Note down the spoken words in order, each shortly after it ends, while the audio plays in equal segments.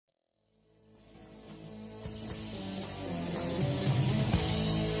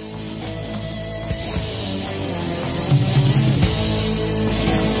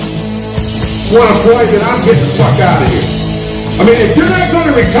want to play, then I'm getting the fuck out of here. I mean, if you're not going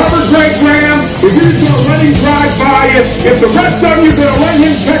to recover Greg Graham, if you're just going to let him drive by you, if the rest of you are going to let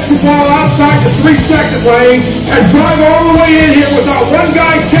him catch the ball outside the 3-second lane and drive all the way in here without one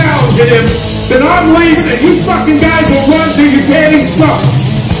guy challenging him, then I'm leaving and you fucking guys will run till you can't even stop.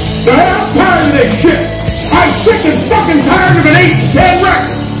 Now, I'm tired of this shit. I'm sick and fucking tired of an 8-10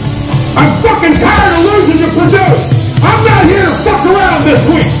 record. I'm fucking tired of losing to Purdue. I'm not here to fuck around this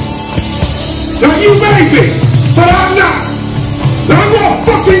week. Now, you may be, but I'm not. Now, I'm going to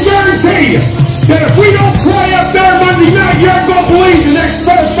fucking guarantee you that if we don't play up there Monday night, you're going to believe the next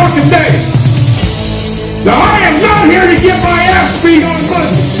 4 fucking days. Now, I am not here to get my ass beat on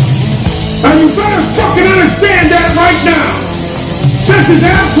Monday. Now, you better fucking understand that right now. This is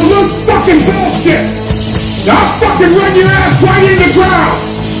absolute fucking bullshit. Now, I'll fucking run your ass right in the ground.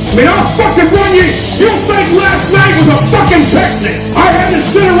 I mean, I'll fucking run you. You think last night was a fucking picnic? I had to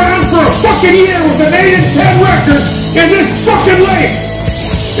sit around for a fucking year with an 8-10 record in this fucking league.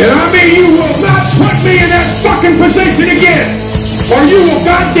 And I mean, you will not put me in that fucking position again. Or you will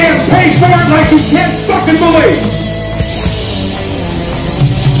goddamn pay for it like you can't fucking believe.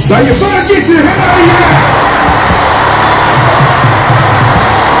 Now you better get your head out of your ass.